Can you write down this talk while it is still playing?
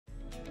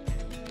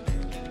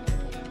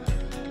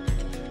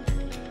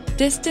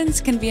Distance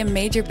can be a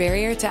major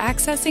barrier to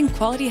accessing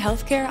quality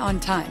healthcare on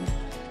time.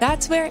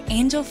 That's where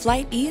Angel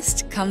Flight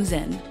East comes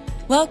in.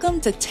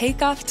 Welcome to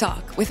Takeoff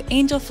Talk with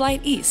Angel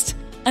Flight East,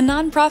 a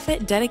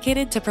nonprofit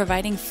dedicated to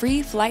providing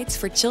free flights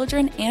for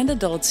children and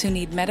adults who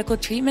need medical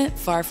treatment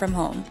far from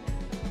home.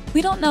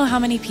 We don't know how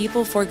many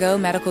people forego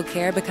medical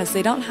care because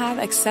they don't have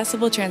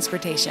accessible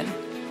transportation,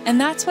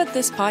 and that's what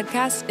this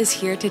podcast is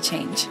here to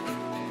change.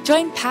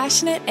 Join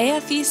passionate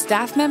AFE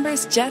staff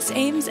members Jess,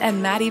 Ames,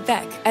 and Maddy,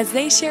 Beck as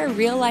they share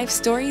real-life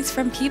stories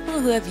from people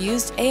who have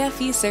used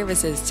AFE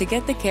services to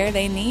get the care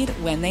they need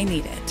when they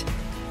need it.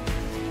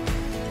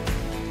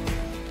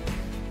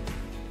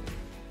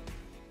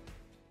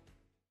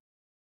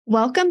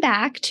 Welcome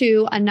back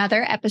to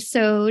another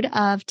episode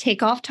of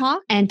Takeoff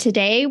Talk. And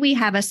today we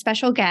have a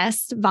special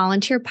guest,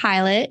 volunteer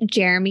pilot,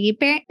 Jeremy.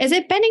 Is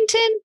it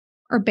Bennington?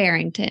 Or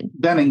Barrington?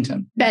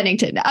 Bennington.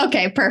 Bennington.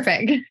 Okay,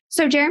 perfect.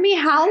 So Jeremy,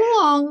 how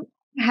long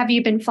have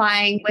you been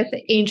flying with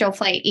Angel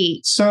Flight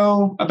East?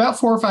 So about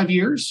 4 or 5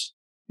 years.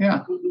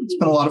 Yeah, it's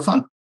been a lot of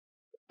fun.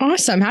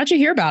 Awesome. How'd you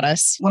hear about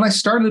us? When I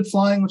started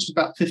flying, which was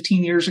about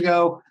 15 years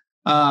ago,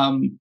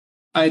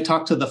 I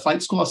talked to the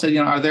flight school. I said,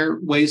 are there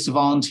ways to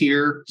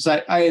volunteer?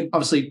 Because I had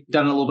obviously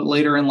done it a little bit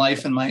later in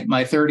life in my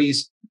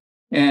 30s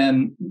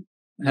and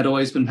had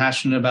always been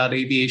passionate about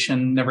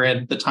aviation, never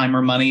had the time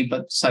or money,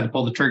 but decided to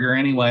pull the trigger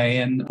anyway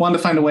and wanted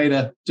to find a way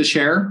to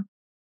share.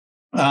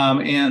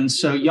 And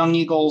so Young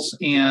Eagles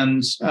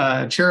and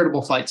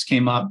charitable flights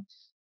came up.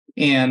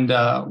 And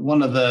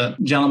one of the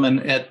gentlemen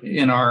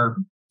in our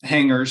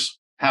hangars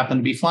happened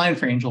to be flying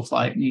for Angel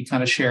Flight. And he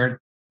kind of shared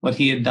what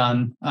he had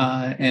done.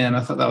 And I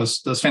thought that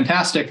was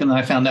fantastic. And then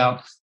I found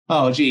out,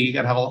 you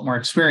got to have a lot more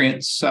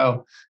experience.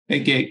 So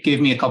it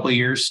gave me a couple of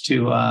years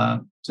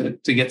to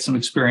get some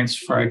experience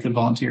before I could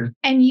volunteer.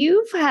 And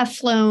you have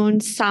flown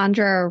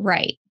Sandra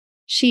Wright.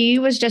 She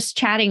was just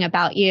chatting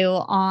about you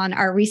on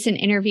our recent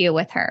interview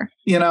with her.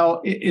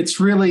 It's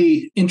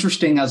really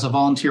interesting as a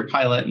volunteer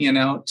pilot,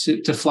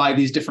 to fly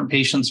these different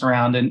patients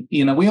around. And,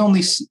 we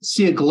only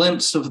see a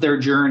glimpse of their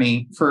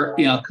journey for,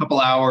 a couple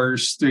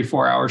hours,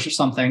 3-4 hours or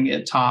something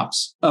at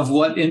tops of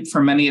what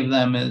for many of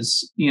them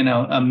is,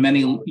 a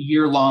many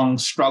year-long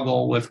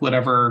struggle with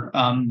whatever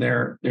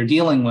they're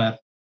dealing with.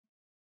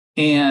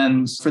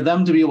 And for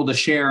them to be able to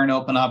share and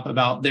open up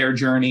about their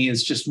journey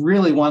is just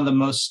really one of the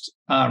most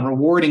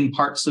rewarding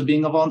parts of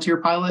being a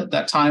volunteer pilot.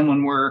 That time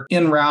when we're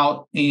en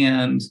route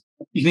and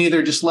you can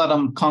either just let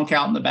them conk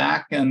out in the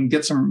back and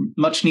get some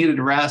much needed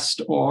rest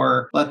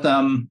or let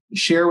them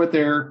share what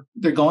they're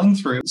going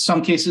through. In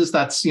some cases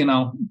that's,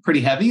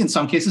 pretty heavy. In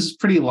some cases it's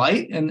pretty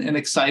light and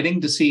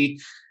exciting to see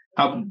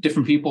how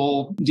different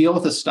people deal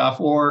with this stuff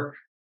or,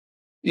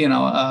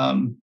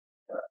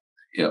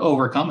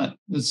 overcome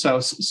it. So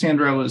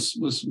Sandra was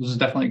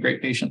definitely a great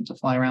patient to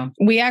fly around.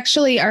 We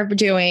actually are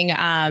doing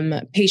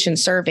patient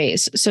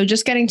surveys. So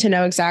just getting to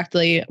know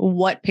exactly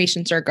what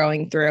patients are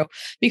going through,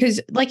 because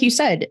like you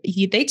said,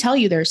 they tell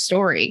you their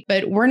story,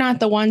 but we're not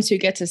the ones who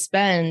get to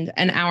spend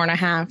an hour and a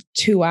half,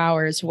 2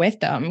 hours with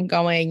them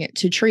going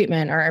to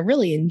treatment or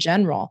really in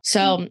general.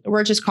 So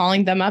we're just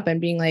calling them up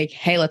and being like,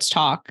 hey, let's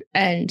talk.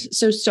 And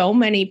so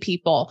many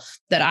people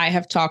that I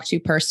have talked to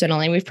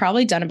personally, we've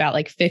probably done about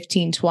like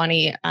 15,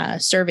 20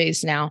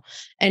 surveys now,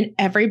 and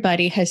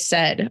everybody has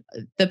said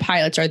the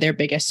pilots are their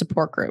biggest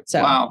support group.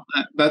 So wow,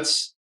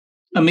 that's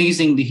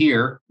amazing to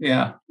hear.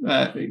 Yeah,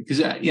 because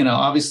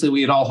obviously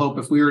we'd all hope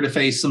if we were to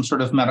face some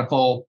sort of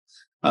medical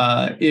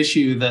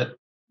issue that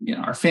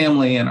our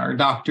family and our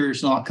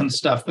doctors and all that kind of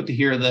stuff, but to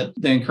hear that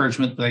the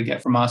encouragement that they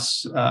get from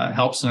us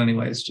helps in any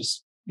way is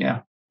just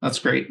that's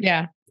great.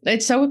 Yeah.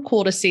 It's so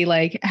cool to see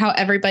like how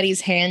everybody's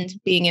hand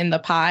being in the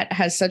pot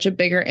has such a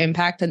bigger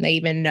impact than they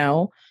even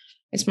know.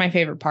 It's my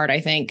favorite part, I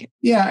think.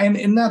 Yeah.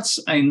 And that's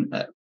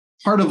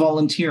part of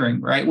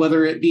volunteering, right?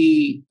 Whether it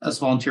be as a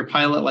volunteer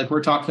pilot, like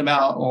we're talking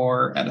about,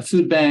 or at a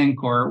food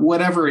bank or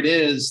whatever it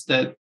is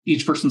that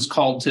each person's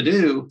called to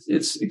do.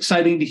 It's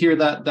exciting to hear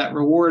that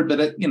reward,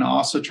 but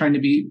also trying to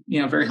be,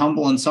 very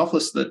humble and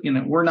selfless that,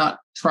 we're not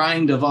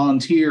trying to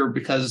volunteer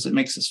because it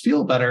makes us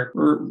feel better.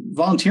 We're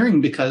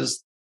volunteering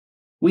because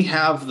we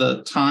have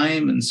the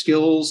time and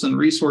skills and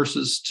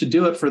resources to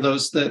do it for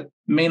those that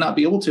may not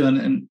be able to.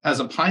 And as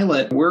a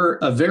pilot, we're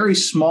a very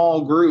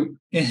small group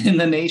in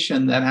the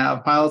nation that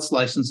have pilot's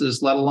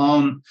licenses, let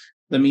alone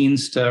the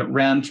means to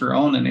rent or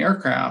own an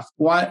aircraft.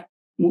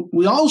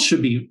 We all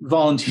should be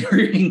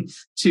volunteering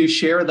to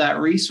share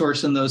that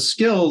resource and those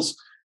skills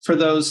for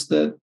those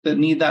that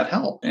need that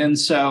help. And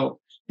so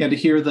to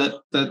hear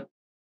that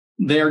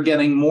they're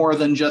getting more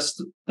than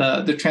just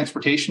the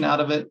transportation out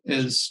of it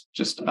is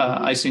just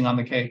icing on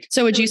the cake.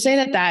 So would you say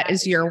that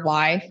is your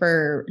why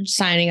for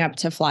signing up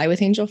to fly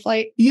with Angel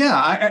Flight?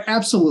 Yeah,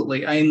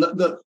 absolutely. I mean,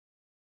 the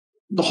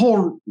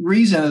whole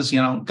reason is,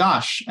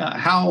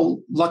 how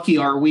lucky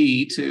are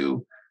we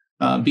to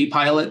be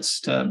pilots,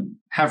 to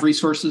have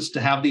resources, to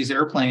have these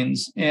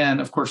airplanes.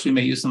 And of course, we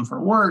may use them for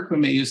work. We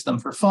may use them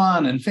for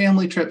fun and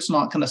family trips and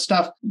all that kind of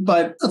stuff.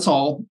 But that's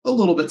all a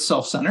little bit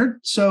self-centered.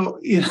 So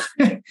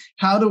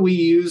how do we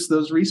use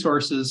those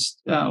resources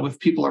with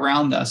people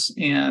around us?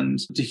 And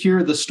to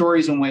hear the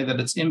stories in a way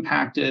that it's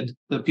impacted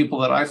the people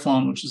that I've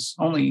flown, which is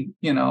only,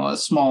 a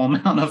small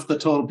amount of the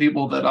total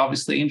people that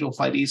obviously Angel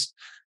Flight East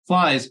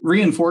flies,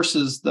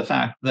 reinforces the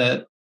fact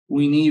that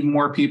we need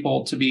more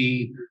people to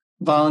be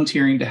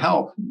volunteering to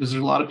help, because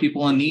there's a lot of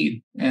people in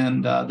need,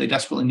 and they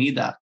desperately need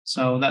that.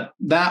 So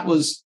that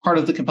was part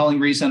of the compelling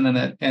reason,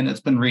 and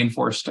it's been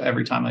reinforced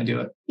every time I do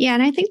it. Yeah,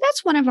 and I think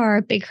that's one of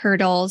our big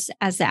hurdles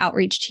as the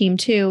outreach team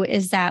too,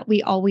 is that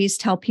we always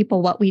tell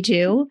people what we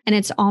do, and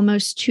it's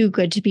almost too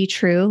good to be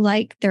true.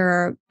 Like, there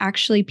are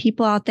actually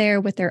people out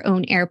there with their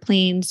own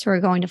airplanes who are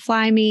going to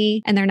fly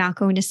me, and they're not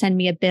going to send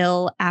me a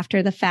bill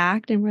after the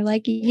fact. And we're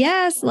like,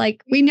 yes,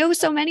 like, we know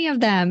so many of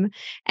them.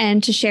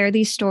 And to share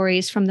these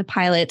stories from the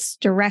pilots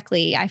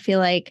directly, I feel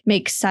like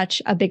makes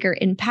such a bigger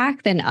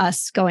impact than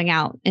us going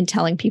out and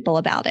telling people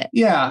about it.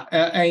 Yeah,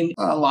 and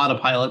a lot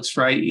of pilots,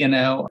 right?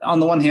 On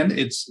the one hand,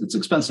 it's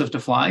expensive to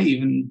fly,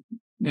 even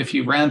if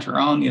you rent or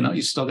own.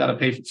 You still got to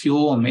pay for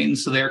fuel and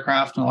maintenance of the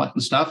aircraft and all that kind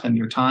of stuff, and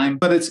your time.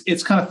 But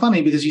it's kind of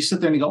funny, because you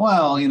sit there and you go,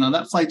 well,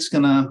 that flight's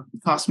going to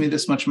cost me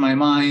this much in my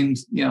mind.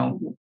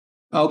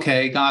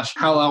 Okay, gosh,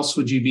 how else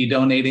would you be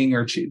donating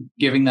or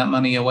giving that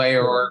money away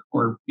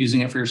or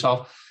using it for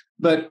yourself?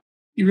 But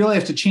you really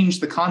have to change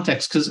the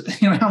context, because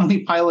how many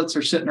pilots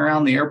are sitting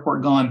around the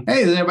airport going,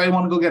 hey, does anybody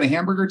want to go get a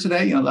hamburger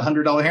today? The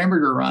 $100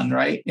 hamburger run,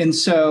 right? And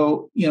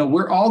so,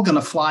 we're all going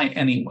to fly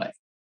anyway,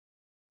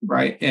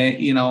 right?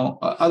 And,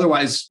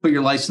 otherwise, put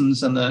your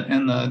license in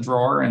the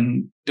drawer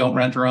and don't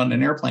rent or own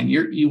an airplane.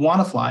 You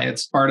want to fly.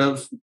 It's part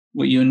of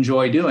what you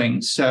enjoy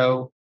doing.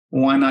 So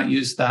why not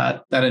use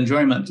that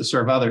enjoyment to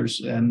serve others?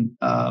 And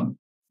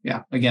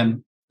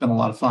again, been a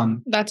lot of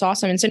fun. That's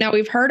awesome. And so now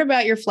we've heard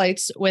about your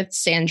flights with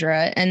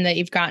Sandra, and that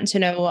you've gotten to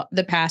know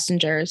the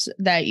passengers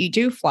that you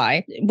do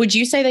fly. Would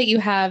you say that you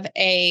have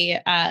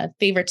a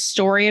favorite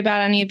story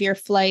about any of your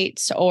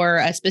flights, or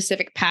a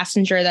specific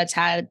passenger that's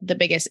had the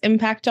biggest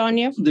impact on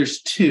you?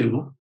 There's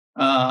two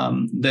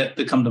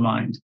that come to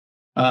mind.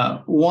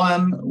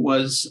 One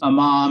was a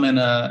mom and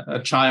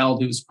a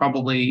child who was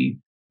probably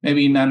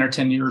maybe 9 or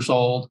 10 years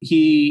old.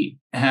 He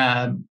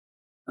had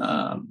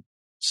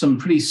some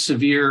pretty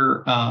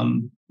severe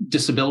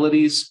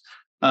disabilities,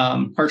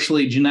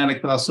 partially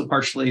genetic, but also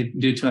partially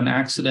due to an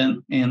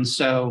accident. And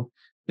so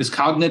his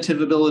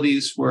cognitive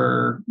abilities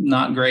were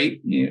not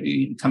great.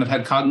 He kind of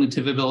had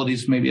cognitive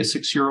abilities, maybe a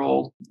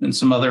 6-year-old, and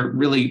some other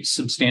really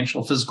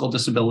substantial physical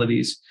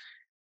disabilities.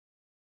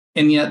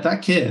 And yet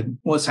that kid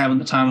was having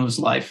the time of his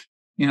life.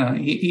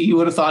 He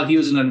would have thought he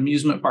was in an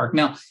amusement park.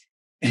 Now,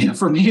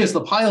 for me as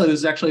the pilot, it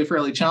was actually a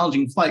fairly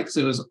challenging flight, because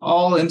it was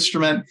all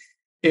instrument.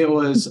 It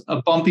was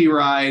a bumpy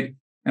ride.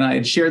 And I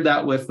had shared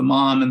that with the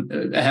mom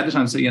and ahead of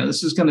time, so,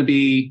 this is going to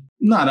be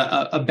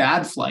not a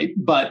bad flight,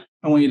 but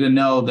I want you to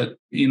know that,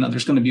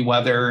 there's going to be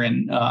weather,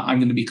 and I'm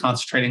going to be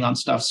concentrating on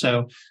stuff.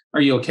 So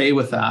are you okay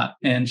with that?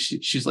 And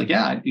she's like,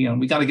 yeah,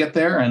 we got to get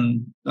there,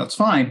 and that's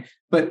fine.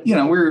 But,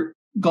 we're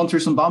going through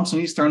some bumps, and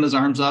he's throwing his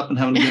arms up and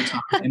having a good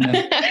time. And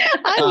then,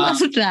 I love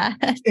that.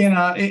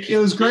 And it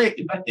was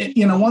great. But,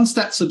 once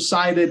that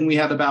subsided and we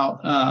had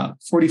about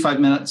 45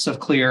 minutes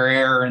of clear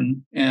air,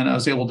 and I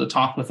was able to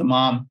talk with the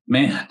mom,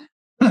 man,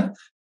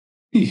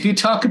 you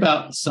talk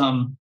about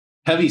some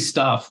heavy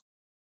stuff.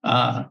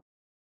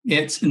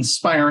 It's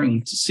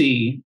inspiring to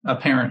see a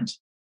parent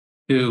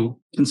who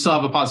can still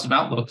have a positive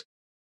outlook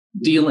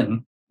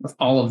dealing with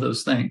all of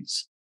those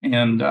things.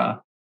 And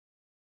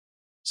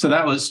so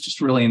that was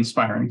just really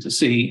inspiring to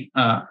see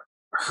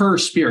her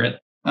spirit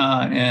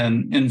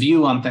and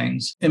view on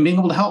things and being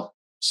able to help.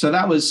 So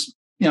that was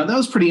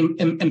pretty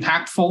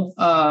impactful.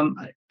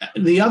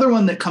 The other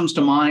one that comes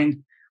to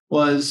mind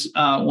was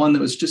one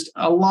that was just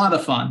a lot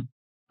of fun.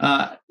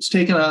 It's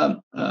taking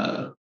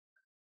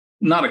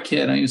not a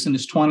kid, he was in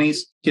his 20s,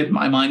 kid in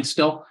my mind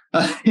still,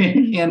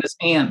 and his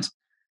aunt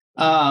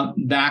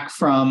back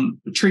from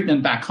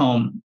treatment back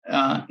home.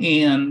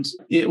 And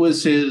it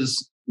was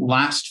his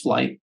last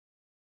flight.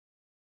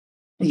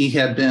 He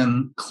had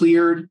been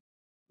cleared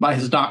by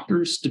his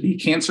doctors to be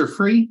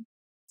cancer-free.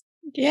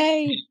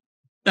 Yay.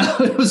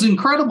 It was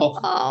incredible.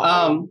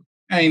 Oh.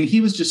 And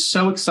he was just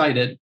so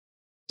excited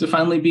to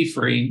finally be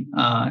free.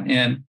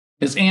 And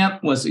his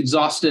aunt was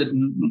exhausted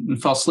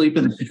and fell asleep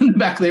in the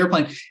back of the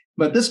airplane.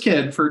 But this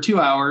kid, for 2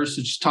 hours,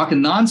 just talking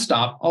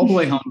nonstop all the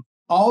way home,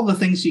 all the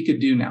things he could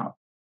do now.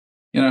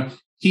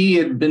 He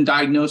had been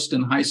diagnosed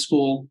in high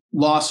school,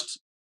 lost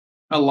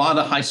a lot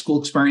of high school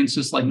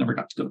experiences, like never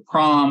got to go to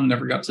prom,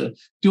 never got to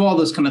do all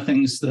those kind of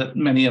things that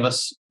many of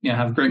us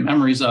have great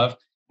memories of,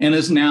 and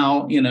is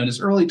now in his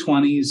early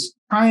 20s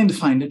trying to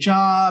find a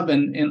job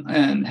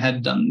and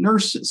had done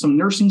some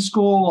nursing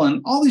school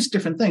and all these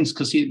different things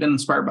because he had been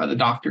inspired by the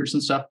doctors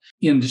and stuff.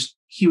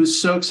 He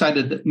was so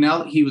excited that now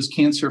that he was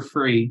cancer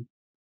free,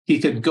 he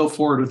could go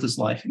forward with his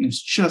life, and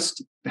it's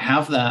just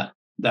have that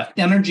that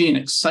energy and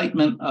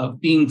excitement of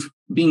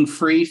being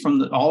free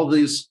from all of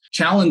these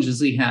challenges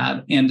he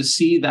had, and to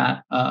see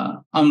that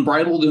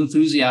unbridled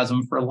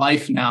enthusiasm for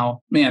life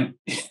now, man,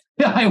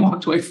 I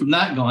walked away from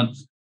that going,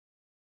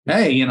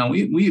 hey,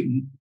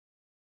 we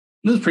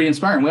this is pretty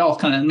inspiring. We all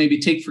kind of maybe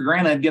take for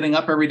granted getting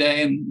up every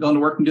day and going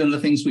to work and doing the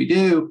things we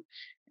do.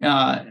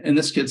 And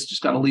this kid's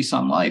just got a lease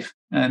on life.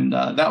 And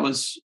that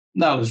was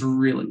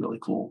really, really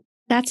cool.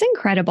 That's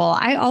incredible.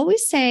 I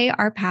always say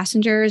our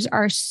passengers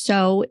are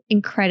so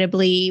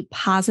incredibly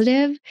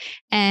positive,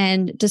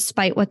 and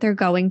despite what they're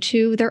going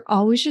to, they're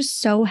always just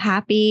so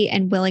happy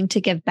and willing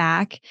to give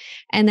back.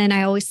 And then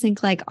I always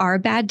think like our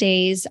bad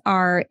days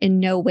are in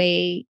no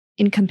way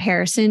in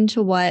comparison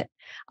to what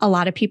a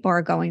lot of people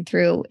are going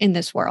through in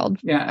this world.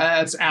 Yeah,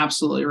 that's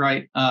absolutely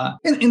right.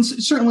 And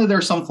certainly there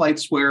are some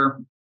flights where,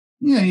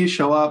 you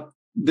show up,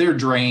 they're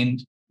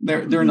drained.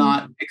 They're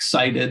not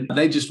excited.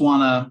 They just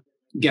want to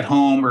get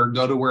home or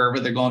go to wherever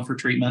they're going for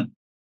treatment.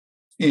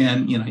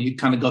 And, you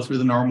kind of go through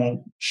the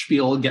normal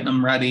spiel, getting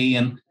them ready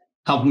and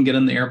help them get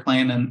in the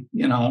airplane. And,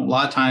 a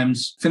lot of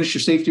times finish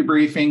your safety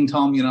briefing,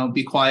 tell them,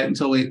 be quiet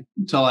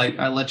until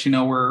I let you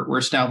know we're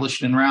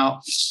established en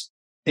route.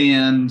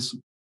 And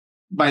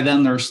by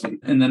then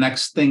and the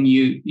next thing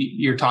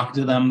you're talking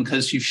to them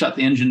because you've shut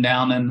the engine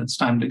down and it's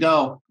time to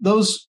go.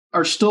 Those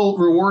are still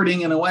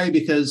rewarding in a way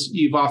because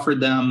you've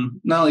offered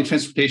them not only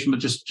transportation, but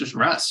just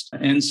rest.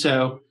 And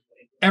so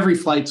every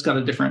flight's got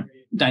a different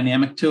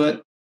dynamic to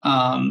it.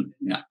 I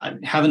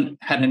haven't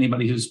had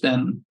anybody who's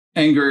been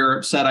angry or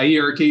upset. I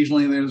hear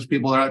occasionally there's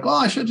people that are like,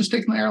 I should have just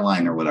taken the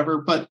airline or whatever.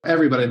 But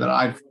everybody that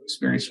I've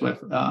experienced with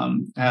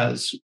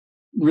has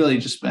really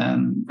just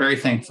been very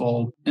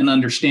thankful and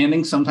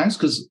understanding sometimes,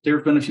 because there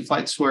have been a few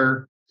flights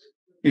where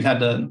we've had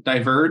to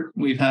divert.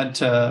 We've had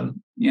to,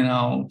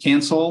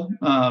 cancel.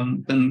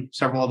 Been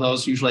several of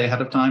those usually ahead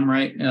of time,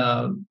 right?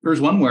 There was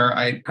one where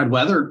I had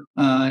weather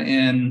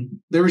and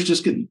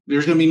there's going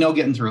to be no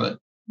getting through it.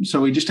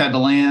 So we just had to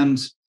land,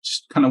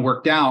 just kind of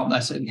worked out. And I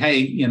said,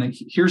 hey,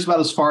 here's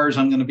about as far as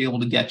I'm going to be able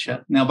to get you.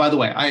 Now, by the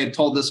way, I had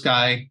told this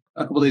guy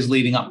a couple of days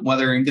leading up,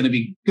 weather ain't going to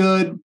be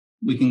good.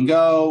 We can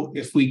go.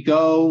 If we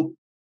go,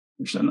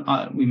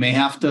 we may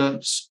have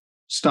to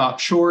stop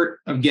short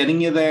of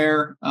getting you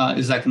there.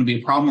 Is that going to be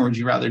a problem, or would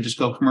you rather just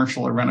go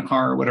commercial or rent a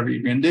car or whatever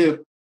you're going to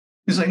do?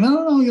 He's like, no,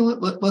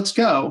 let's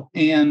go.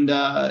 And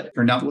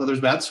turned out the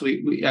weather's bad. So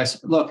I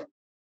said, look,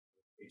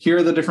 here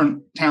are the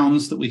different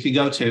towns that we could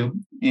go to.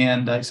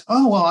 And I said,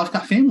 I've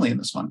got family in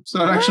this one.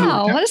 So what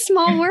a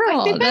small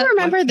world. I think I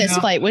remember this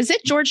flight. Was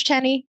it George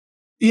Tenney?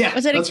 Yeah,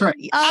 that's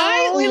right.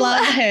 I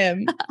love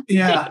him.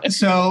 Yeah.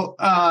 So,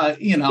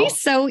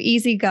 he's so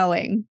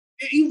easygoing.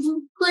 He's a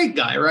great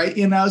guy, right?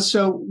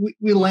 So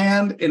we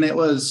land and it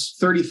was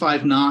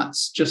 35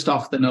 knots just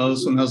off the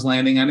nose when I was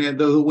landing. And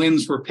the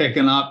winds were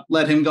picking up.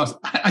 Let him go.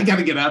 I got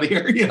to get out of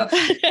here.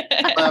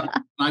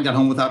 I got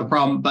home without a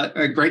problem, but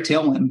a great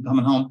tailwind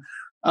coming home.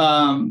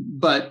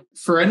 But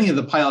for any of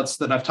the pilots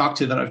that I've talked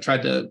to that I've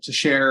tried to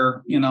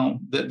share,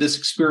 this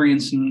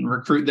experience and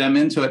recruit them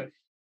into it,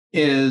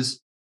 is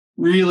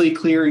really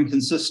clear and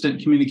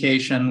consistent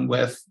communication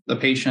with the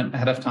patient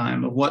ahead of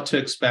time of what to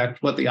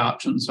expect, what the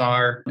options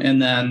are,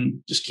 and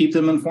then just keep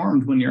them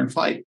informed when you're in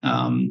flight.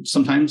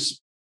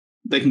 Sometimes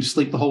they can just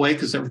sleep the whole way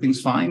because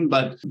everything's fine,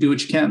 but do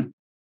what you can.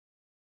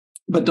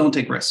 But don't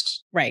take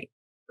risks. Right.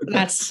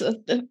 That's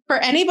for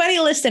anybody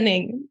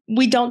listening.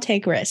 We don't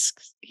take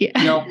risks.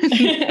 Yeah.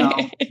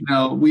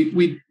 No,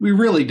 we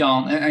really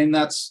don't. And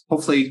that's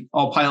hopefully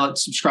all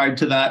pilots subscribe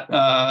to that,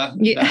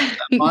 that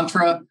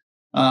mantra.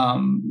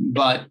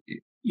 But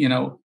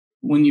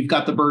when you've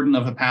got the burden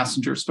of a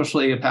passenger,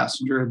 especially a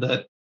passenger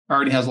that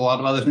already has a lot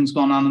of other things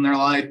going on in their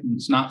life, and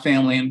it's not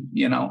family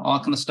and, all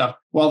that kind of stuff,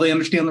 while they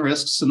understand the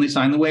risks and they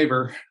sign the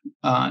waiver,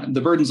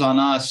 the burden's on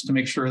us to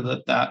make sure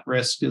that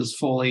risk is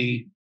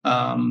fully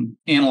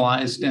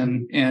analyzed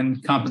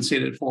and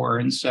compensated for.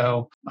 And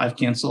so I've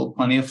canceled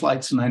plenty of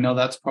flights, and I know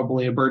that's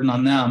probably a burden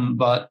on them,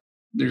 but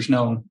there's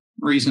no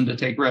reason to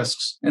take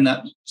risks. And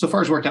that so far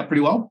has worked out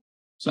pretty well.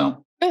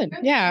 So good.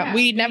 Yeah.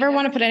 We never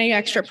want to put any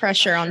extra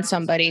pressure on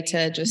somebody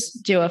to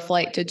just do a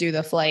flight to do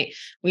the flight.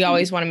 We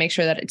always want to make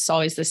sure that it's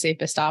always the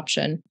safest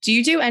option. Do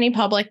you do any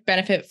public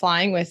benefit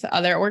flying with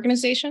other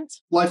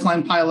organizations?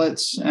 Lifeline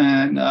Pilots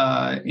and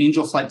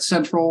Angel Flight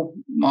Central,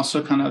 I'm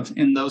also kind of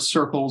in those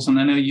circles. And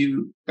I know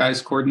you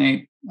guys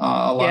coordinate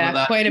a lot of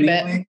that. Quite a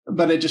bit.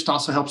 But it just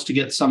also helps to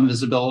get some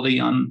visibility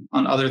on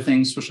other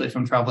things, especially if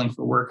I'm traveling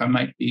for work. I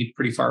might be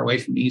pretty far away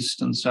from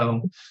East. And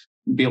so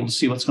be able to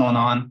see what's going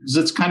on, because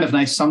it's kind of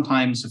nice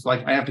sometimes if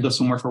I have to go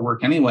somewhere for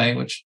work anyway,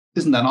 which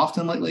isn't that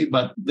often lately,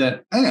 but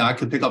that I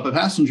could pick up a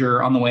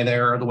passenger on the way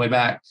there or the way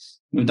back.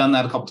 We've done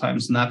that a couple of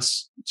times, and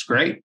it's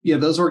great. Yeah,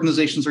 those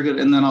organizations are good.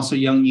 And then also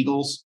Young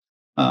Eagles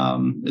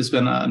has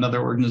been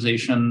another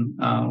organization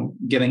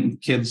getting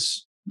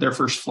kids their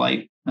first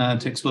flight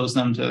to expose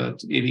them to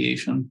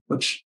aviation,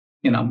 which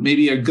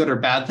maybe a good or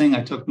bad thing.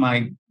 I took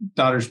my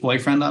daughter's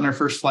boyfriend on her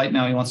first flight.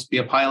 Now he wants to be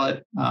a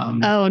pilot.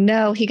 Oh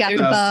no, he got the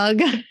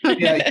bug.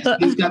 Yeah,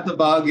 he's got the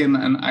bug.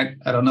 And I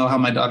don't know how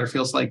my daughter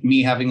feels like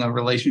me having a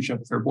relationship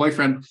with her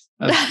boyfriend.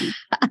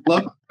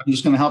 Look, I'm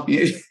just going to help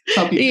you.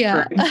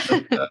 Yeah.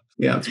 But,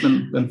 yeah, it's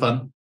been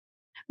fun.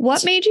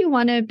 What made you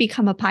want to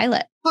become a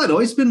pilot? Well, I'd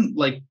always been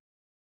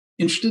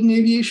interested in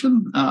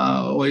aviation.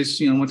 Always,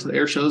 went to the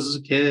air shows as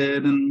a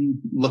kid and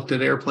looked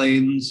at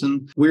airplanes,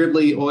 and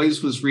weirdly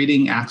always was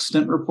reading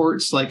accident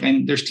reports.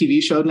 There's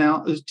TV shows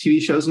now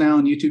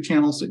and YouTube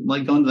channels that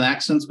go into the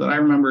accidents. But I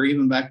remember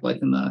even back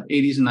in the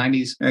 80s and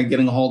 90s,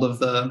 getting a hold of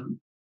the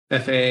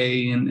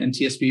FAA and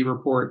TSB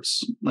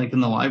reports,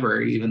 in the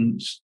library, even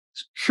just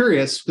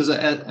curious because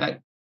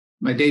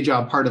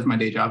part of my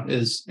day job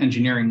is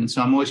engineering. And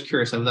so I'm always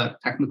curious of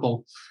that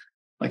technical,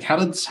 how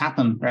did this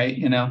happen?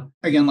 Right.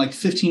 Again,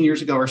 15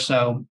 years ago or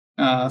so,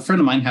 a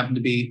friend of mine happened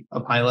to be a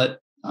pilot.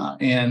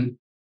 And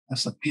I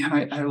was like,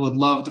 man, I would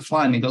love to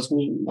fly. And he goes,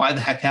 well, why the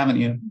heck haven't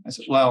you? I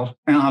said, well,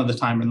 I don't have the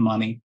time or the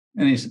money.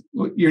 And he said,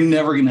 well, you're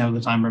never going to have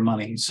the time or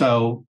money.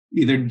 So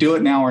either do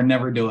it now or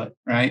never do it.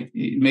 Right.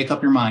 You make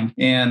up your mind.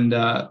 And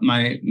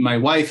my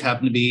wife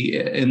happened to be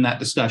in that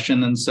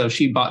discussion. And so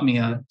she bought me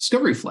a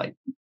discovery flight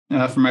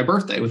for my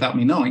birthday without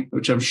me knowing,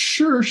 which I'm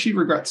sure she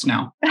regrets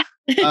now.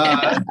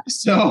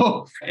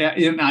 So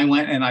and I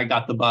went and I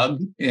got the bug,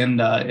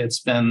 and it's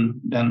been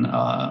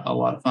a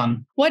lot of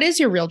fun. What is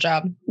your real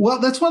job? Well,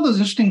 that's one of those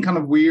interesting kind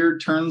of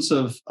weird turns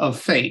of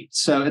fate.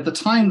 So at the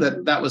time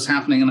that was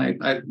happening and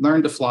I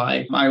learned to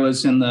fly, I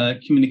was in the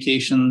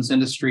communications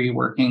industry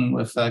working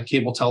with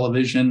cable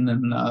television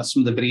and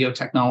some of the video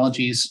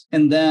technologies.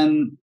 And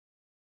then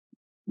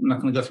I'm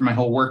not going to go through my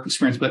whole work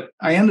experience, but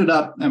I ended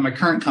up at my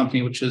current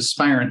company, which is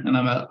Spirent, and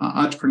I'm an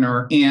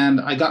entrepreneur.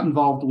 And I got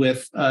involved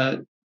with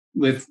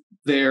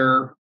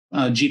their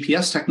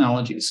GPS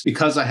technologies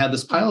because I had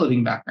this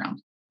piloting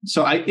background.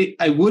 So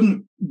I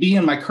wouldn't be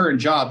in my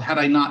current job had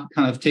I not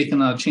kind of taken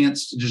a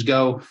chance to just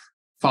go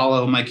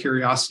follow my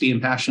curiosity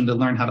and passion to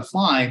learn how to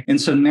fly.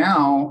 And so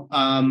now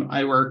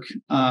I work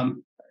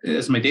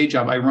as my day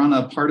job. I run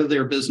a part of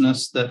their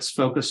business that's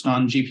focused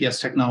on GPS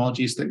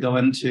technologies that go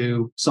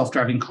into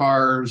self-driving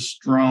cars,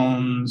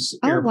 drones,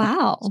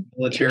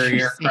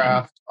 military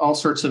aircraft, all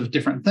sorts of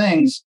different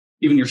things,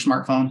 even your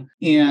smartphone,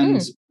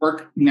 and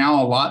work now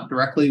a lot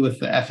directly with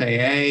the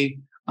FAA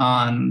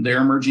on their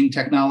emerging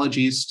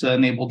technologies to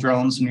enable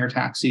drones and air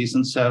taxis.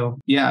 And so,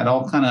 it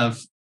all kind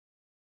of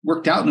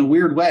worked out in a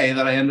weird way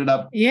that I ended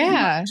up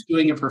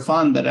doing it for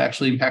fun, but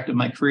actually impacted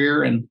my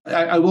career. And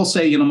I will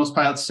say, most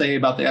pilots say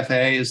about the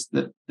FAA is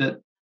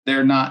that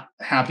they're not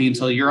happy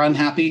until you're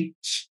unhappy.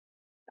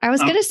 I was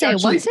going to say,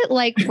 what's it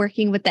like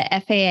working with the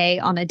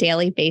FAA on a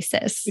daily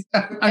basis?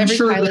 I'm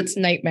sure pilot's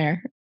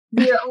nightmare.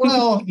 Yeah,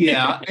 well,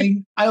 yeah.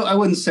 I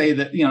wouldn't say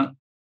that,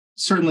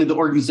 certainly the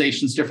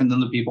organization's different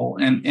than the people.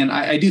 And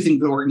I do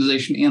think the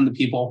organization and the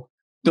people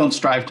don't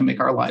strive to make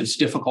our lives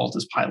difficult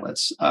as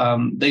pilots.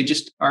 They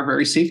just are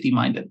very safety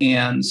minded.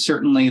 And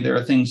certainly there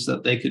are things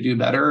that they could do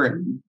better.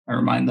 And I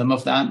remind them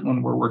of that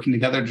when we're working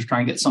together to try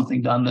and get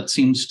something done that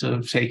seems to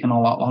have taken a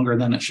lot longer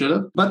than it should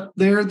have. But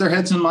their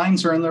heads and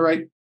minds are in the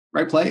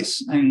right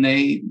place. And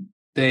they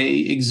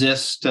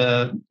exist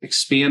to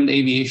expand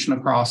aviation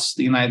across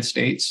the United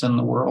States and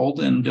the world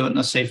and do it in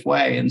a safe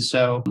way. And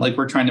so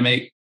we're trying to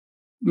make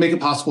it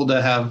possible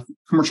to have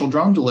commercial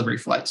drone delivery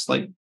flights,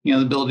 the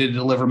ability to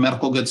deliver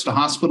medical goods to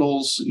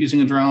hospitals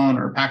using a drone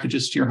or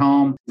packages to your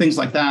home, things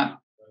like that,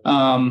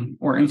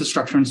 or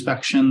infrastructure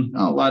inspection,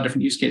 a lot of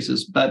different use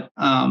cases. But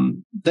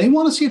they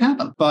want to see it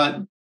happen.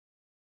 But,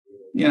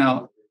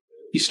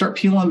 you start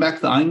peeling back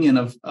the onion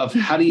of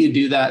how do you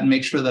do that and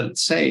make sure that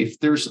it's safe.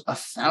 There's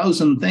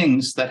 1,000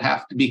 things that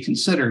have to be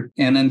considered.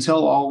 And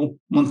until all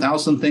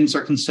 1,000 things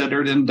are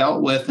considered and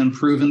dealt with and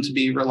proven to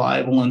be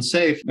reliable and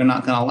safe, they're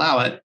not going to allow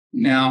it.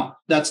 Now,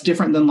 that's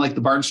different than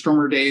the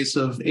barnstormer days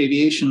of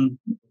aviation,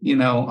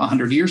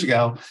 100 years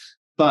ago,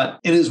 but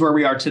it is where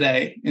we are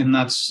today. And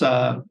that's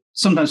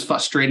sometimes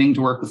frustrating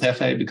to work with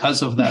FAA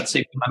because of that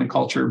safety-minded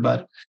culture,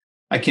 but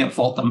I can't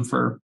fault them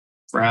for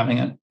having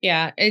it.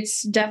 Yeah,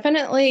 it's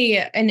definitely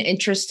an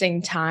interesting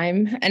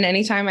time. And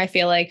anytime I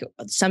feel like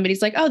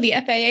somebody's like, oh, the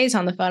FAA is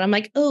on the phone, I'm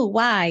like, oh,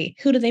 why?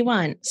 Who do they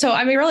want? So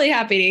I'm really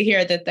happy to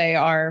hear that they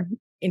are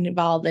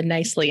involved and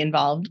nicely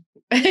involved.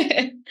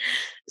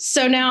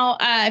 So now,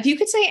 if you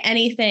could say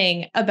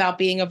anything about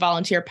being a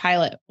volunteer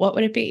pilot, what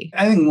would it be?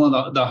 I think one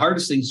of the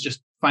hardest things is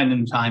just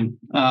finding time.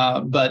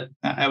 But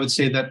I would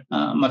say that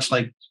much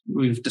like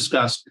we've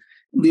discussed,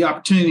 the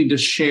opportunity to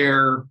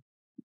share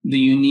the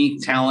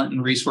unique talent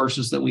and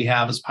resources that we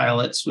have as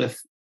pilots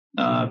with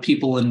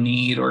people in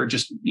need, or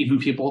just even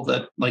people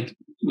that like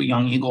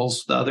Young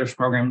Eagles, the others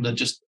program, that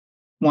just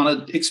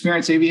want to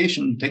experience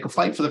aviation, take a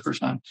flight for the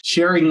first time.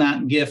 Sharing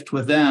that gift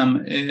with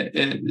them it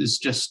is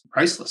just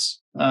priceless.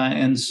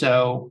 And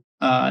so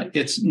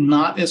it's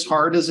not as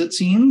hard as it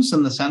seems,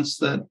 in the sense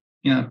that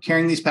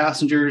carrying these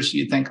passengers,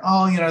 you think,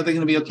 oh, are they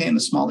going to be okay in a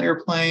small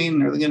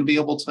airplane? Are they going to be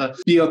able to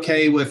be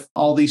okay with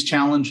all these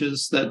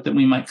challenges that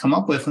we might come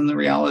up with? And the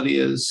reality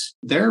is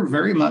they're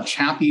very much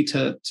happy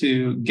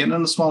to get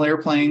in a small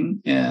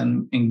airplane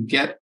and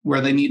get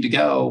where they need to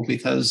go,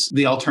 because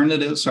the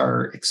alternatives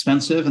are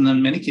expensive and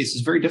in many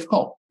cases very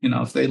difficult.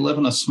 If they live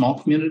in a small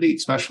community,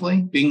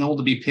 especially, being able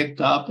to be picked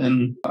up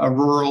in a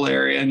rural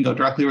area and go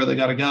directly where they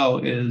got to go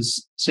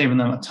is saving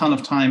them a ton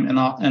of time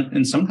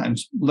and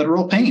sometimes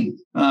literal pain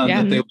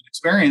that they would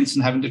experience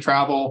and having to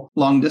travel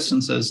long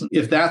distances.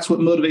 If that's what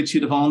motivates you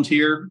to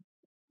volunteer,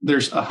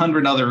 there's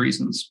 100 other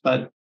reasons,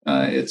 but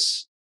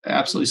it's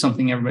absolutely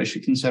something everybody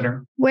should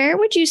consider. Where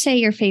would you say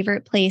your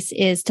favorite place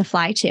is to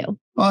fly to?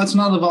 Well, it's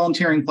not a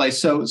volunteering place.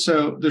 So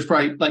there's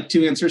probably like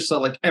two answers. So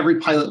like every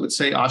pilot would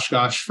say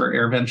Oshkosh for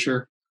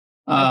AirVenture,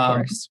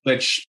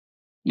 which,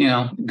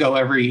 go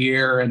every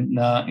year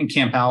and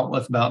camp out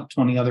with about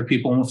 20 other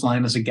people and we're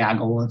flying as a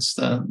gaggle. It's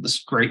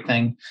this great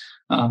thing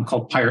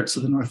called Pirates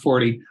of the North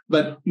 40.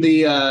 But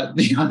the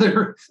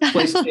other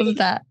place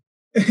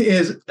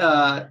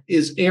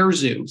is Air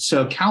Zoo.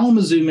 So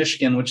Kalamazoo,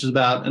 Michigan, which is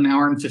about an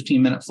hour and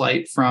 15-minute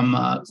flight from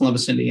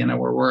Columbus, Indiana,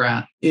 where we're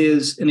at,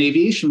 is an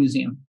aviation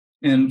museum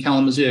in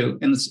Kalamazoo,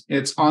 and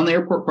it's on the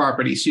airport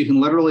property. So you can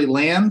literally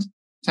land,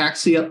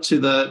 taxi up to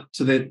the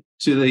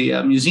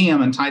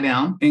museum and tie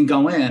down and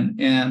go in.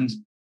 And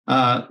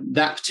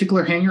that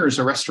particular hangar is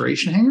a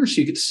restoration hangar,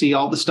 so you get to see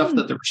all the stuff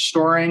that they're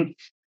restoring.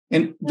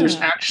 And there's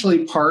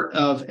actually part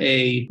of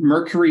a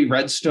Mercury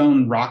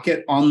Redstone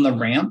rocket on the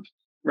ramp,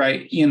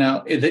 right?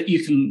 That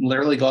you can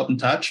literally go up and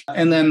touch.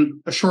 And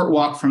then a short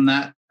walk from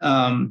that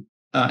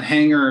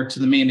hangar to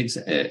the main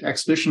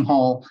exhibition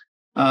hall.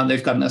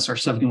 They've got an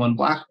SR-71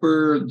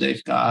 Blackbird.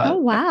 They've got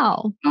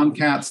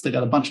Tomcats. They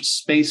got a bunch of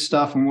space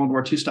stuff and World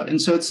War II stuff.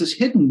 And so it's this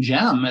hidden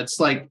gem. It's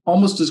like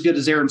almost as good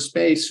as Air and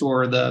Space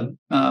or the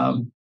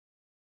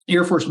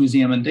Air Force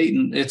Museum in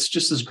Dayton. It's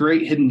just this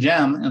great hidden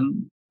gem.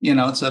 And,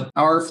 it's an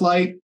hour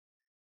flight.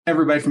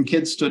 Everybody from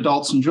kids to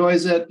adults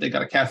enjoys it. They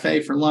got a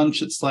cafe for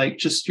lunch. It's like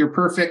just your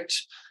perfect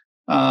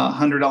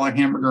 $100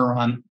 hamburger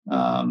run.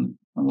 I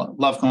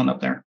love going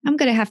up there. I'm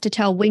going to have to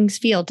tell Wings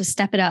Field to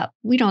step it up.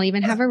 We don't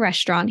even have a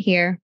restaurant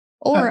here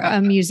or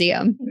a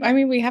museum. I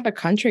mean, we have a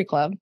country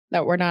club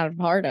that we're not a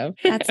part of.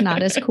 That's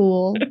not as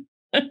cool.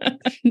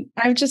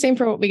 I'm just aiming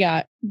for what we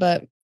got,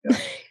 but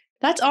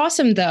that's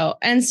awesome though.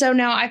 And so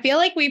now I feel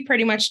like we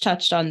pretty much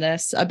touched on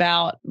this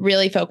about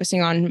really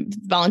focusing on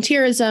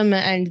volunteerism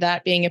and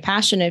that being a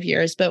passion of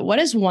yours. But what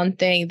is one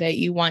thing that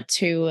you want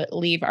to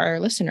leave our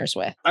listeners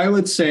with? I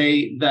would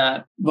say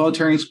that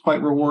volunteering is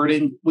quite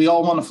rewarding. We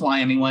all want to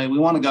fly anyway. We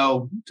want to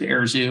go to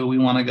Air Zoo. We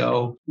want to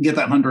go get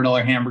that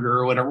 $100 hamburger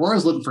or whatever. We're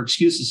always looking for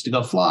excuses to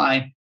go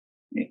fly.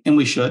 And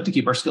we should, to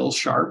keep our skills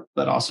sharp,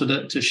 but also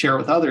to share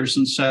with others.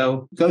 And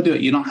so go do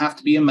it. You don't have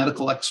to be a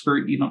medical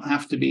expert. You don't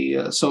have to be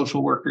a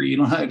social worker. You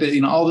don't have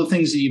to, all the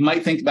things that you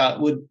might think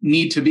about would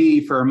need to be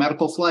for a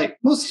medical flight.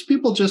 Most of these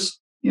people just,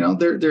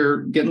 they're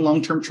getting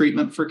long-term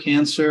treatment for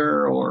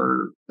cancer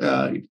or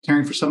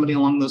caring for somebody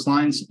along those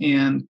lines.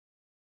 And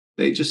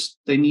they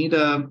need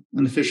an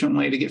efficient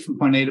way to get from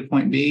point A to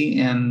point B.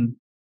 And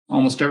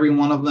almost every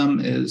one of them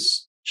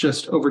is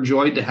just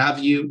overjoyed to have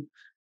you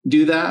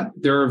do that.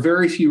 There are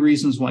very few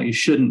reasons why you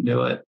shouldn't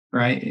do it,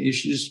 right? You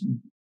should just,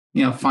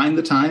 find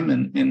the time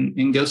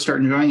and go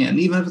start enjoying it. And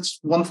even if it's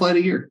one flight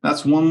a year,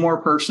 that's one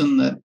more person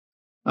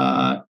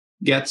that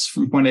gets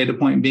from point A to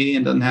point B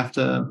and doesn't have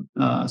to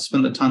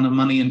spend a ton of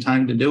money and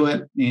time to do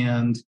it.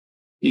 And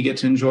you get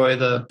to enjoy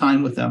the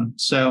time with them.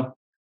 So,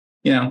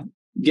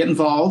 get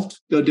involved,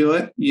 go do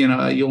it.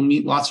 You'll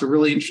meet lots of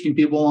really interesting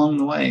people along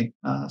the way.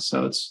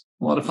 So it's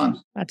a lot of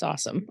fun. That's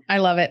awesome. I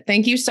love it.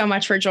 Thank you so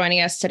much for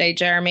joining us today,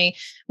 Jeremy.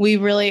 We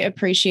really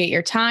appreciate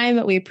your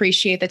time. We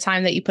appreciate the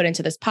time that you put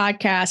into this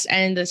podcast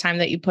and the time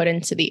that you put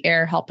into the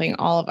air, helping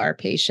all of our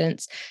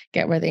patients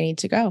get where they need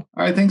to go. All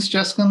right. Thanks,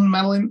 Jessica and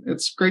Madeline.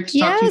 It's great to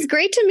talk to you. Yeah, it's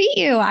great to meet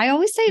you. I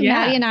always say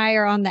Maddy and I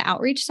are on the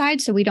outreach side,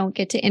 so we don't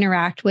get to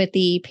interact with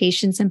the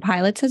patients and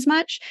pilots as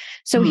much.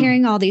 So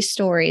hearing all these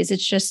stories,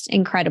 it's just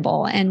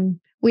incredible. And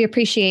we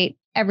appreciate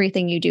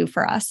everything you do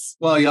for us.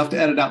 Well, you have to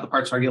edit out the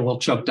parts where I get a little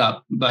choked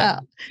up,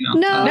 but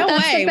no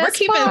way. We're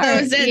keeping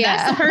those in. Yeah.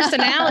 That's the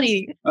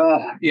personality.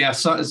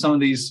 Some of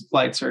these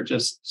flights are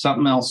just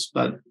something else,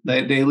 but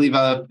they leave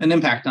an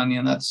impact on you.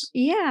 And that's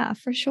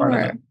for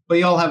sure. But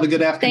you all have a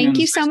good afternoon. Thank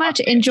you so much.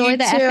 Enjoy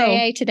the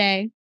FAA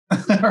today.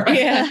 Right.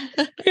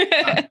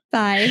 Yeah.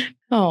 Bye.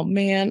 Oh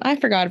man, I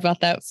forgot about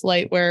that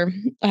flight where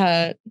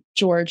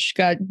George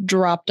got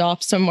dropped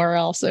off somewhere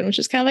else and was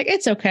just kind of like,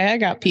 it's okay, I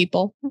got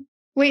people.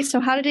 Wait, so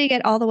how did he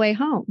get all the way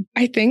home?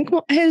 I think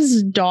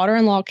his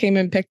daughter-in-law came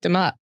and picked him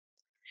up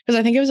because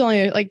I think it was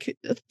only like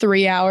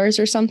 3 hours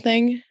or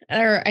something.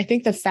 Or I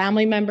think the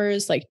family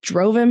members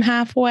drove him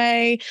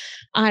halfway.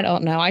 I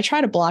don't know. I try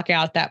to block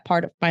out that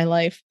part of my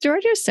life.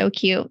 George is so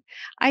cute.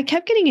 I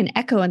kept getting an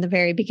echo in the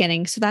very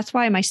beginning, so that's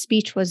why my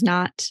speech was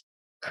not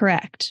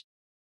correct.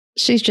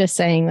 She's just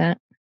saying that.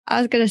 I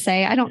was going to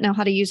say, I don't know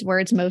how to use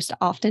words most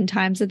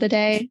oftentimes of the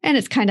day. And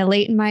it's kind of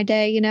late in my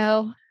day,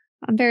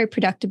 I'm very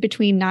productive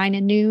between 9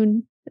 and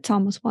noon. It's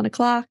almost 1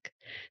 o'clock.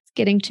 It's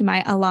getting to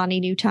my Alani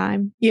new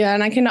time. Yeah,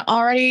 and I can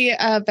already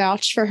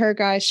vouch for her,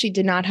 guys. She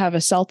did not have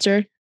a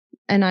seltzer.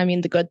 And I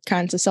mean the good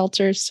kinds of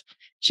seltzers.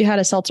 She had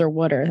a seltzer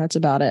water. That's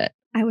about it.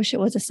 I wish it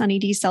was a Sunny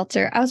D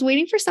seltzer. I was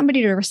waiting for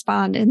somebody to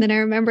respond, and then I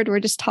remembered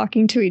we're just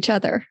talking to each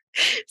other.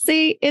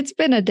 See, it's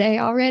been a day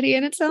already,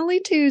 and it's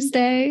only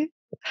Tuesday.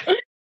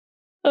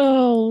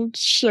 Oh,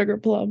 sugar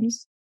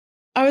plums.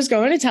 I was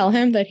going to tell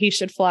him that he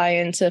should fly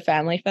into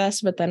Family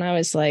Fest, but then I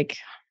was like,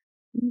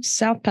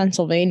 South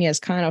Pennsylvania is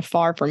kind of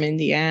far from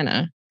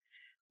Indiana.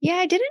 Yeah,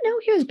 I didn't know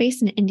he was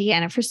based in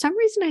Indiana. For some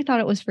reason, I thought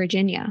it was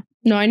Virginia.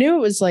 No, I knew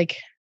it was like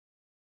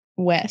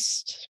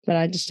west, but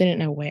I just didn't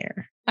know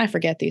where. I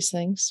forget these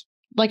things.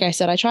 Like I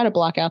said, I try to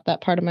block out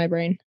that part of my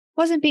brain.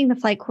 Wasn't being the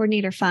flight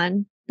coordinator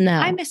fun? No.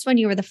 I missed when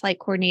you were the flight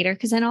coordinator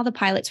because then all the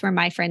pilots were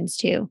my friends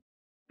too.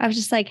 I was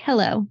just like,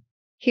 hello,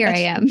 here I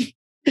am.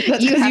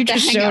 You have to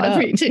hang out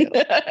with me too.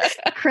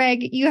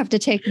 Craig, you have to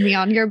take me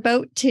on your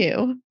boat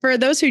too. For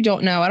those who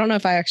don't know, I don't know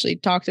if I actually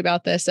talked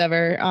about this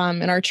ever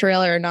in our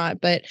trailer or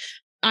not, but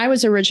I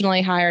was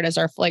originally hired as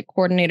our flight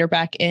coordinator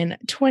back in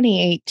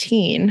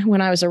 2018 when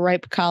I was a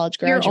ripe college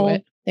graduate. You're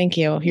old. Thank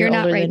you. You're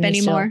not ripe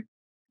anymore.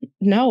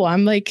 No,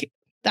 I'm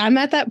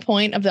at that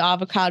point of the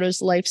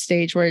avocado's life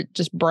stage where it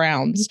just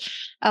browns.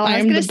 Oh,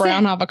 I'm the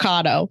brown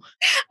avocado.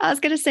 I was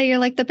going to say you're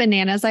like the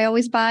bananas I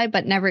always buy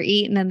but never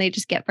eat, and then they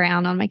just get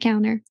brown on my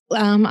counter.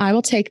 I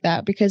will take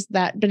that because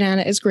that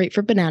banana is great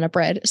for banana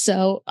bread.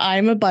 So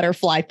I'm a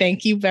butterfly.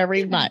 Thank you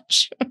very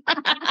much.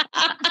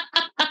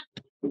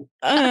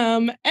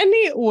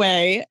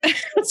 Anyway,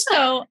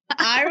 so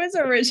I was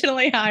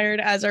originally hired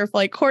as our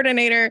flight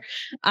coordinator,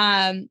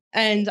 and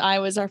I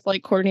was our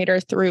flight coordinator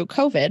through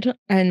COVID,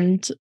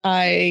 and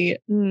I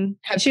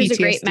have she was PTSD. A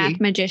great math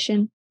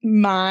magician.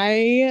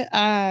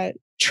 My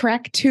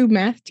Track 2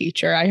 math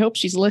teacher, I hope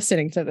she's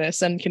listening to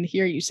this and can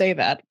hear you say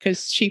that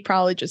because she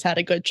probably just had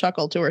a good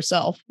chuckle to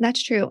herself.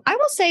 That's true. I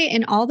will say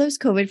in all those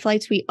COVID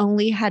flights, we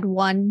only had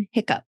one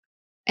hiccup.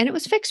 And it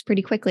was fixed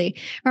pretty quickly.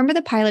 Remember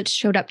the pilots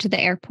showed up to the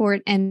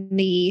airport and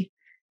the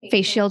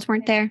face shields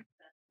weren't there?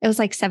 It was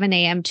like 7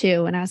 a.m.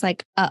 too. And I was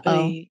like,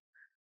 uh-oh.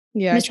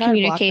 Yeah,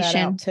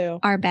 miscommunication, too.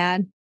 Our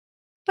bad.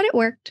 But it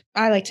worked.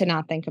 I like to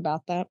not think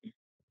about that.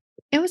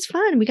 It was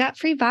fun. We got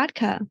free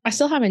vodka. I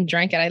still haven't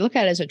drank it. I look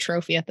at it as a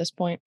trophy at this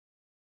point.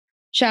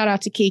 Shout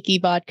out to Kiki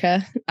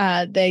Vodka.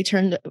 They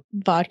turned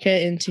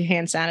vodka into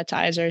hand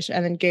sanitizers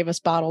and then gave us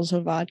bottles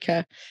of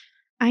vodka.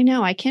 I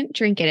know. I can't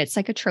drink it. It's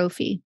like a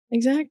trophy.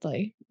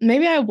 Exactly.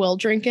 Maybe I will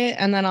drink it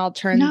and then I'll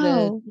turn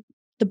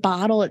the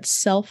bottle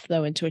itself,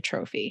 though, into a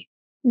trophy.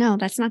 No,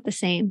 that's not the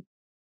same.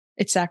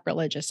 It's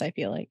sacrilegious, I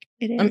feel like.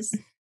 It is.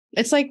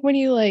 It's like when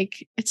you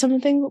it's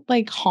something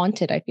like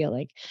haunted, I feel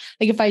like.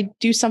 Like if I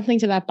do something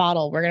to that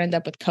bottle, we're going to end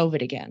up with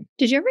COVID again.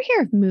 Did you ever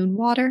hear of moon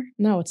water?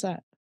 No, what's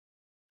that?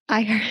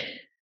 I heard.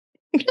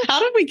 How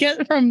did we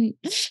get from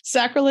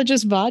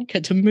sacrilegious vodka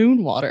to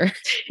moon water?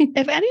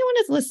 If anyone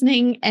is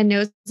listening and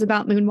knows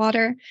about moon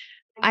water,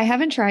 I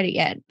haven't tried it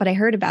yet, but I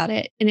heard about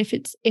it. And if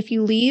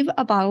you leave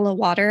a bottle of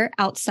water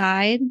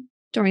outside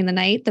during the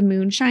night, the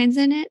moon shines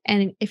in it.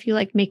 And if you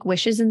make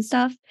wishes and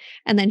stuff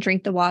and then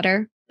drink the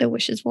water, the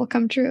wishes will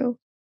come true.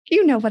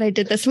 You know what I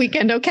did this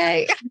weekend,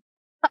 okay?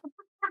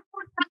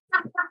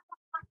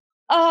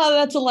 Oh,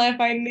 that's a laugh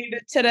I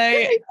needed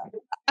today.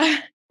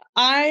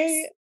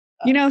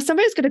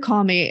 Somebody's going to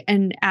call me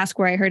and ask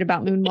where I heard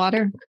about moon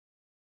water.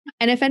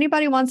 And if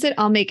anybody wants it,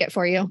 I'll make it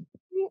for you.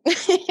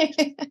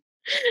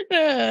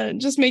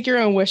 Just make your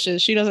own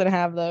wishes. She doesn't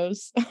have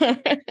those.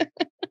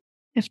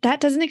 If that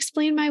doesn't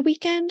explain my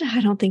weekend,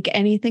 I don't think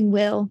anything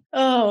will.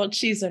 Oh,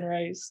 cheese and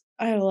rice.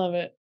 I love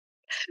it.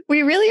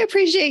 We really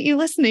appreciate you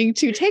listening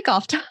to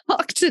Takeoff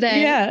Talk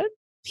today. Yeah.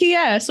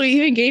 P.S. We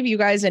even gave you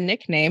guys a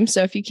nickname.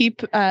 So if you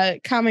keep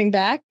coming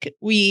back,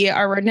 we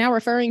are now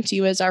referring to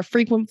you as our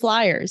frequent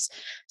flyers.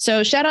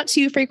 So shout out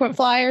to you, frequent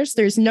flyers.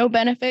 There's no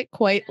benefit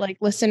quite like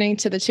listening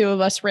to the two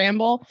of us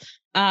ramble.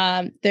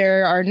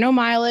 There are no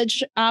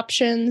mileage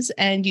options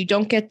and you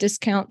don't get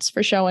discounts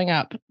for showing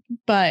up,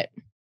 but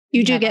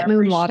you do get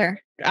moon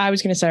water. I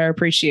was going to say our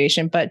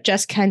appreciation, but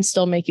Jess can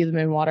still make you the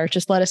moon water.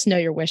 Just let us know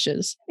your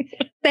wishes.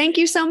 Thank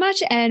you so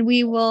much. And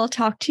we will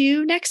talk to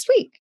you next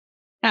week.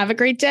 Have a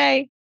great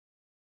day.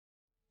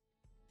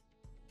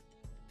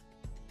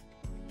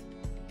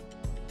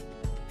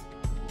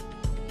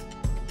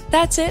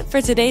 That's it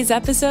for today's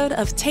episode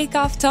of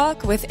Takeoff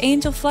Talk with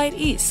Angel Flight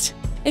East.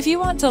 If you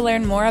want to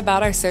learn more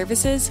about our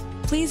services,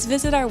 please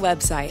visit our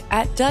website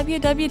at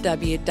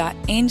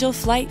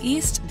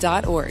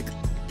www.angelflighteast.org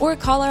or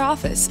call our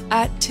office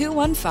at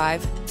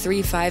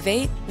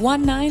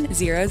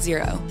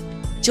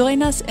 215-358-1900.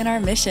 Join us in our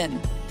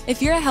mission.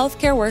 If you're a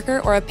healthcare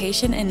worker or a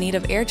patient in need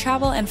of air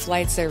travel and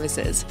flight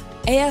services,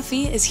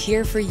 AFE is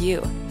here for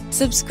you.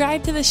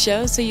 Subscribe to the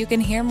show so you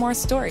can hear more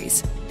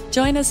stories.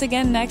 Join us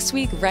again next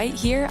week right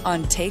here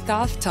on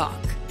Takeoff Talk.